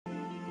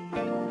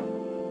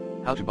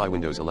How to buy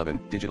Windows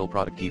 11 digital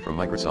product key from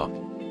Microsoft.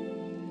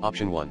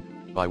 Option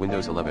 1. Buy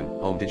Windows 11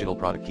 Home digital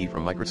product key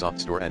from Microsoft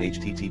Store at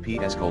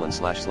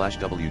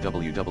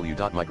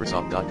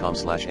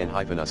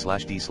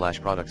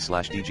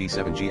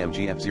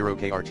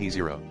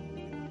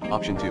https://www.microsoft.com/n-us/d/product/dg7gmgf0krt0.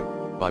 Option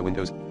 2. Buy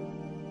Windows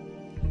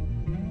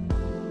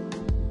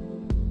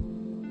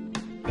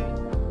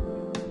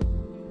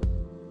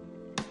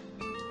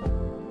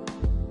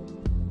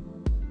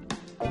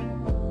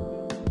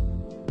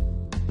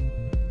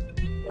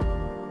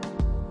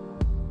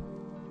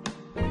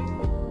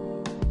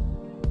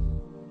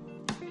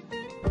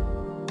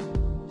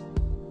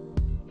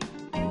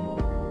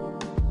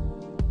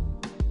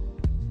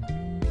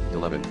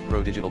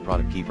Pro digital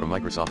product key from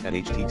Microsoft at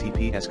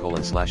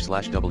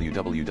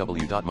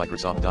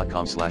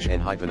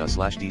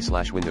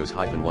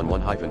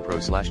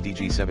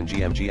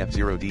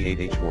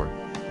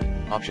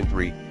https://www.microsoft.com/n-us/d/windows-11-pro/dg7gmgf0d8h4. Option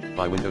 3.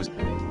 Buy Windows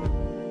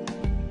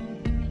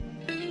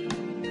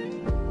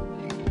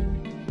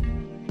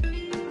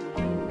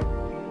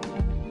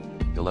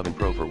 11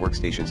 Pro for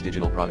workstations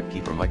digital product key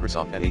from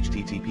Microsoft at